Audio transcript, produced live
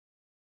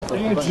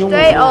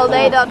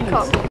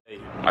DreAllDay.com.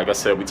 Like I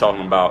said, we're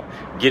talking about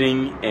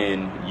getting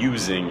and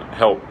using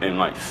help in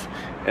life.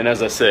 And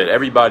as I said,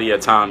 everybody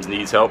at times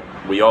needs help.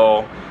 We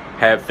all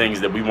have things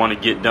that we want to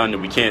get done that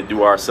we can't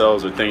do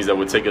ourselves, or things that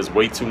would take us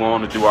way too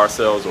long to do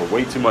ourselves, or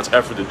way too much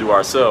effort to do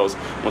ourselves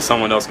when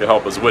someone else can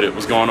help us with it.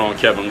 What's going on,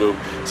 Kevin Lou?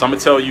 So I'm going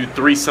to tell you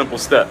 3 simple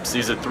steps.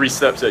 These are 3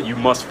 steps that you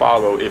must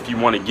follow if you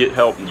want to get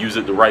help and use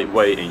it the right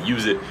way, and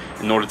use it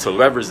in order to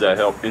leverage that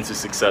help into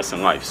success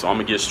in life. So I'm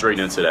going to get straight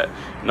into that.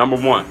 Number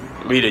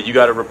 1, leader, you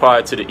got to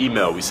reply to the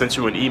email. We sent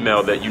you an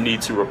email that you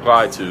need to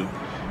reply to,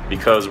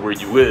 because where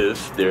you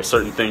live, there are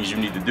certain things you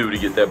need to do to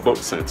get that book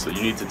sent. So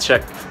you need to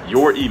check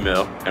your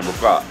email and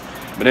reply.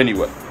 But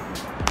anyway,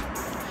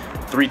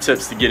 3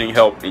 tips to getting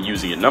help and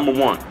using it. Number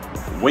 1,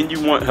 when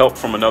you want help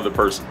from another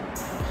person,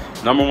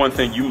 number 1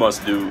 thing you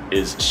must do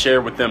is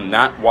share with them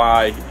not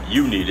why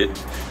you need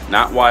it,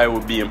 not why it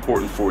would be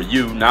important for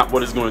you, not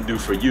what it's going to do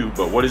for you,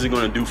 but what is it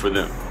going to do for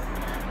them?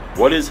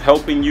 What is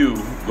helping you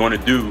going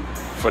to do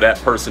for that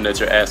person that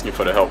you're asking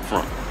for the help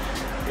from?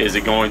 Is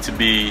it going to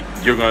be,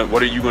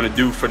 what are you going to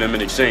do for them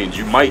in exchange?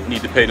 You might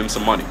need to pay them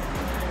some money.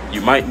 You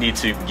might need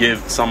to give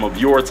some of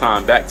your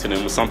time back to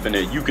them with something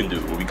that you can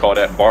do. We call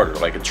that barter,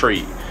 like a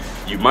trade.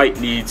 You might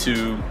need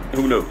to,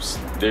 who knows?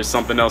 There's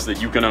something else that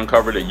you can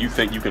uncover that you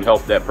think you can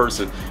help that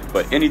person.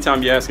 But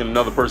anytime you're asking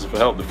another person for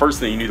help, the first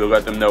thing you need to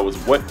let them know is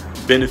what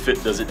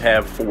benefit does it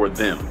have for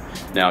them.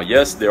 Now,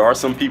 yes, there are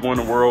some people in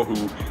the world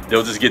who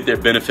they'll just get their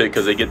benefit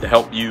because they get to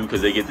help you,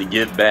 because they get to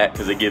give back,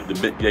 because they get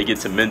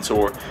to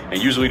mentor.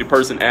 And usually the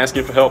person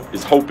asking for help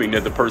is hoping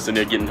that the person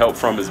they're getting help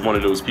from is one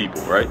of those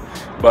people, right?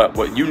 But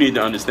what you need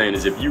to understand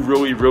is if you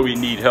really, really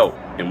need help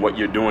in what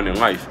you're doing in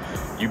life,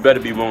 you better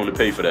be willing to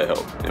pay for that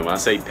help. And when I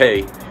say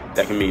pay,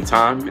 that can mean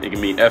time, it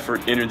can mean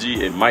effort,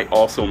 energy, it might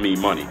also mean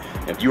money.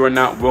 If you are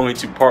not willing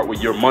to part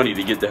with your money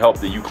to get the help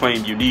that you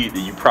claim you need,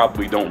 then you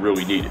probably don't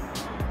really need it.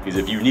 Because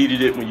if you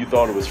needed it when you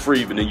thought it was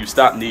free, but then you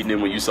stopped needing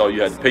it when you saw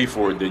you had to pay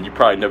for it, then you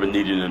probably never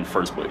needed it in the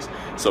first place.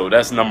 So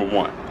that's number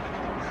 1.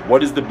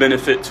 What is the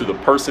benefit to the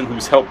person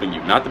who's helping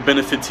you? Not the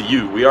benefit to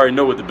you. We already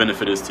know what the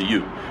benefit is to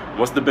you.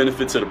 What's the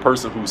benefit to the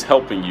person who's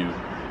helping you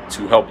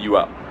to help you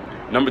out?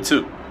 Number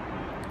 2,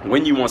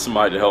 when you want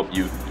somebody to help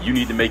you, you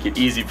need to make it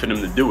easy for them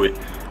to do it,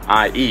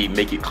 i.e.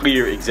 make it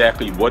clear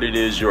exactly what it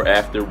is you're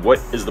after, what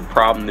is the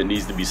problem that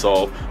needs to be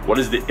solved, what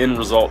is the end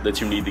result that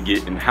you need to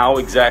get, and how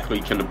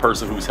exactly can the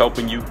person who's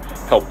helping you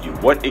help you.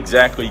 What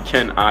exactly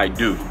can I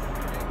do?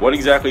 What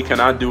exactly can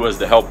I do as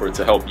the helper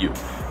to help you?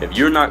 If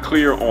you're not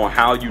clear on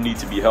how you need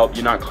to be helped,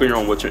 you're not clear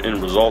on what your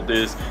end result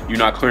is, you're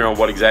not clear on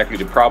what exactly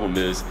the problem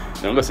is,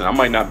 then listen, I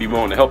might not be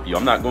willing to help you.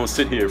 I'm not going to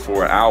sit here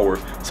for an hour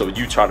so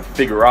you try to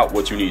figure out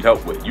what you need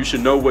help with. You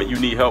should know what you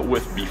need help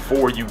with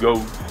before you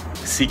go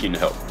seeking the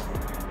help.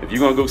 If you're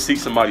going to go seek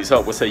somebody's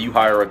help, let's say you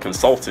hire a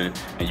consultant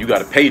and you got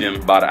to pay them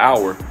by the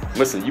hour,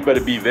 listen, you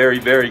better be very,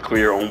 very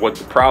clear on what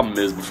the problem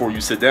is before you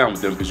sit down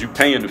with them, because you're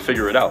paying to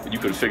figure it out. You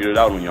could have figured it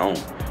out on your own.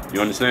 You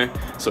understand?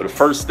 So the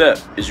first step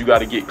is you got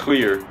to get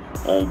clear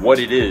on what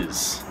it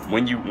is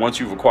once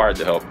you've acquired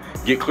the help.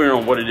 Get clear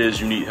on what it is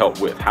you need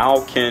help with.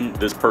 How can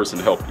this person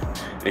help you?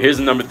 And here's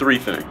the number 3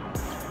 thing.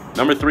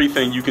 Number 3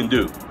 thing you can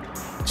do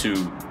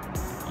to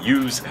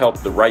use help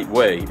the right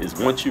way is,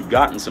 once you've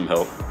gotten some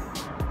help,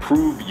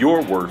 prove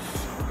your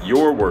worth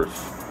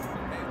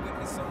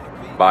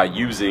by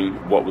using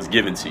what was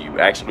given to you,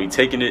 actually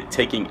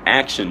taking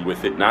action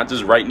with it, not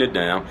just writing it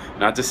down,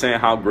 not just saying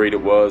how great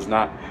it was,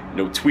 not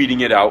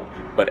tweeting it out,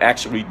 but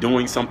actually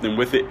doing something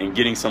with it and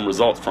getting some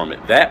results from it.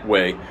 That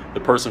way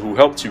the person who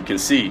helped you can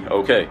see,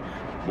 okay,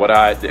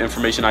 the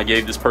information I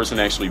gave this person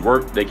actually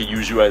worked. They could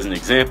use you as an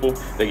example,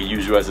 they could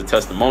use you as a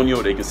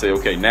testimonial. They can say,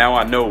 okay, now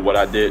I know what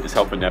I did is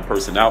helping that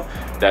person out.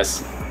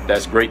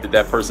 That's great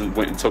that person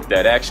went and took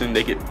that action.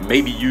 They could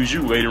maybe use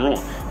you later on.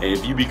 And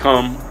if you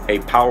become a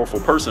powerful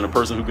person, a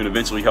person who can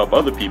eventually help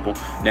other people,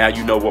 now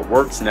you know what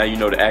works. Now you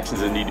know the actions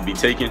that need to be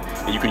taken,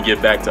 and you can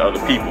give back to other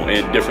people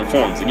in different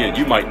forms. Again,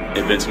 you might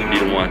eventually be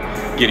the one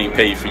getting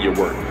paid for your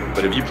work.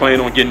 But if you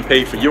plan on getting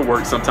paid for your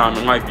work sometime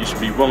in life, you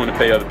should be willing to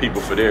pay other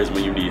people for theirs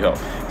when you need help.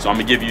 So I'm going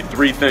to give you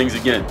 3 things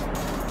again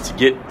to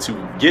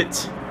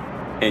get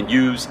and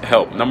use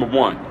help. Number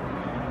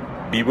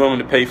 1, be willing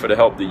to pay for the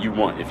help that you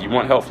want. If you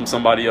want help from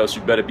somebody else,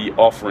 you better be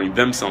offering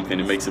them something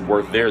that makes it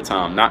worth their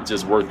time, not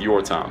just worth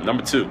your time.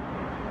 Number 2,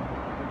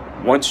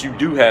 once you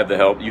do have the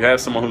help, you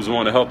have someone who's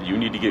willing to help you, you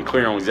need to get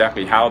clear on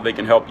exactly how they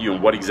can help you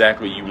and what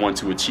exactly you want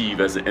to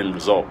achieve as an end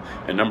result.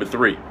 And number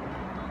 3,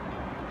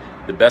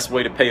 the best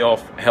way to pay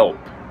off help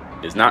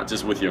is not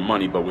just with your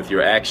money, but with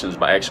your actions,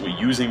 by actually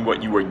using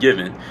what you were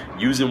given,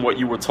 using what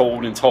you were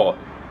told and taught,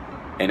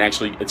 and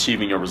actually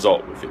achieving a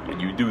result with it. When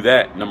you do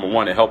that, number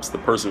 1, it helps the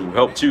person who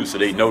helped you so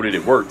they know that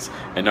it works.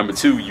 And number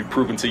 2, you've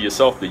proven to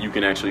yourself that you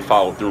can actually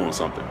follow through on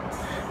something.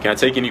 Can I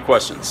take any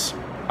questions?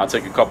 I'll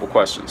take a couple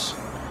questions.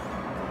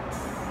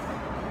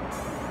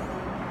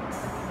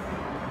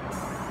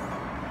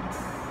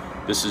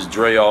 This is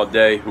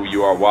DreAllDay, who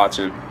you are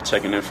watching,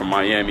 checking in from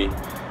Miami.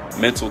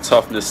 Mental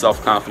toughness,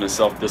 self-confidence,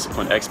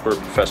 self-discipline expert,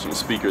 professional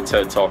speaker,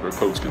 TED talker,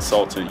 coach,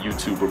 consultant,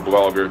 YouTuber,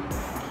 blogger.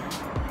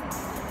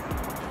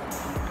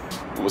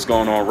 What's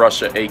going on,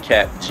 Russia?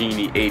 ACAP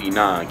Genie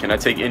 89. Can I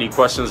take any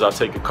questions? I'll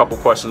take a couple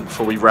questions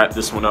before we wrap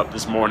this one up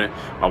this morning.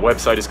 My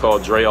website is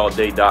called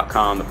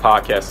DreAllDay.com. The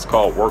podcast is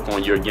called Work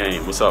on Your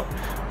Game. What's up?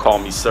 Call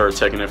me sir.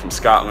 Checking in from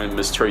Scotland.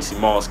 Miss Tracy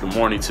Moss. Good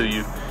morning to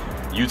you.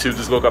 YouTube,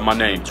 just look up my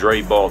name,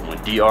 Dre Baldwin.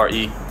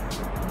 DreBaldwin.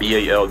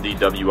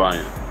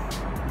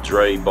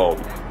 Dre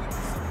Baldwin.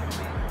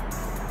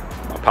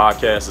 My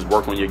podcast is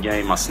Work on Your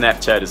Game. My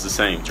Snapchat is the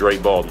same, Dre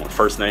Baldwin.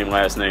 First name,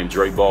 last name,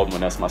 Dre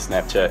Baldwin. That's my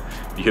Snapchat.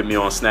 If you hit me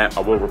on Snap, I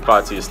will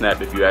reply to your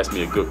Snap if you ask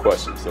me a good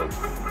question. So if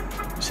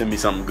you send me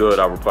something good,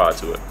 I'll reply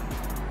to it.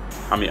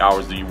 How many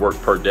hours do you work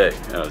per day?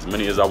 As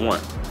many as I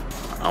want.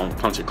 I don't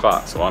punch a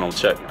clock, so I don't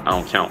check. I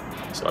don't count,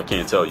 so I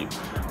can't tell you.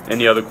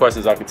 Any other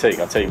questions I can take?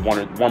 I'll take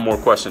one more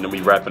question, then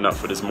we wrapping up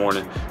for this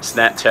morning.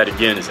 Snapchat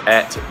again is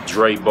at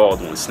Dre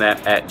Baldwin.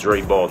 Snap at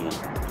Dre Baldwin.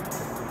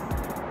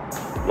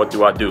 What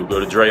do I do? Go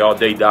to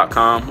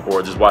DreAllDay.com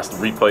or just watch the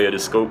replay of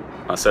this scope.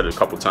 I said it a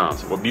couple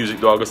times. What music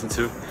do I listen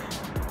to?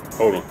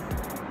 Hold on.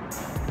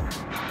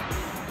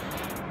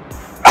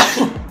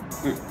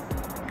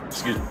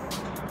 Excuse me.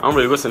 I don't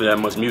really listen to that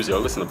much music. I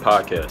listen to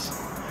podcasts.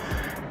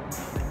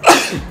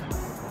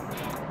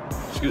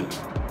 Excuse me.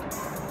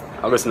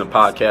 I listen to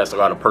podcasts, a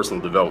lot of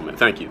personal development.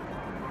 Thank you.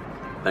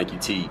 Thank you,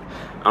 T.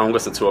 I don't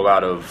listen to a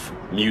lot of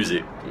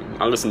music.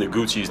 I listen to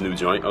Gucci's new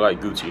joint. I like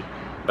Gucci.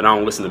 But I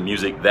don't listen to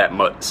music that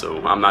much, so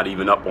I'm not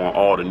even up on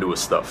all the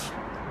newest stuff.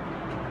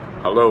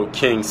 Hello,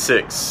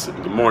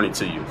 King6. Good morning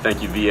to you.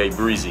 Thank you, VA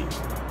Breezy.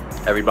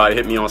 Everybody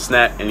hit me on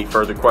Snap. Any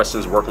further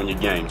questions, work on your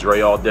game.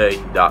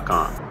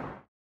 DreAllDay.com.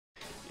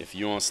 If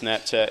you're on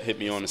Snapchat, hit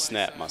me on the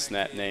Snap. My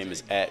Snap name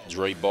is at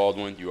Dre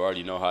Baldwin. You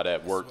already know how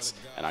that works.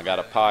 And I got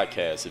a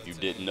podcast, if you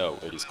didn't know.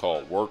 It is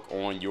called Work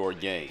on Your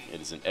Game. It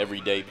is an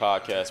everyday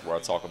podcast where I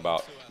talk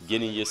about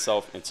getting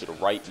yourself into the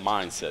right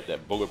mindset,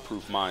 that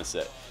bulletproof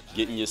mindset.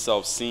 Getting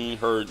yourself seen,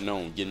 heard,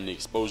 known, getting the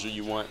exposure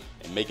you want,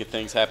 and making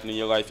things happen in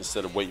your life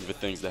instead of waiting for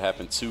things to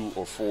happen to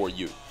or for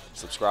you.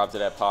 Subscribe to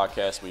that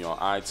podcast. We're on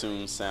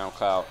iTunes,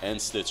 SoundCloud,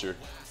 and Stitcher.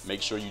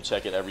 Make sure you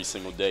check it every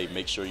single day.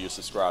 Make sure you're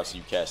subscribed so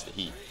you catch the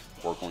heat.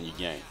 Work on your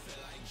game.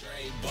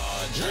 Dre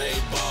Ball, Dre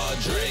Ball,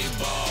 Dre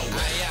Ball.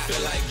 I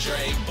feel like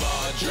Dre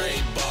Ball, Dre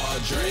Ball,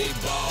 Dre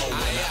Ball.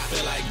 I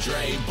feel like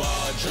Dre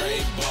Ball, Dre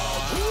Ball.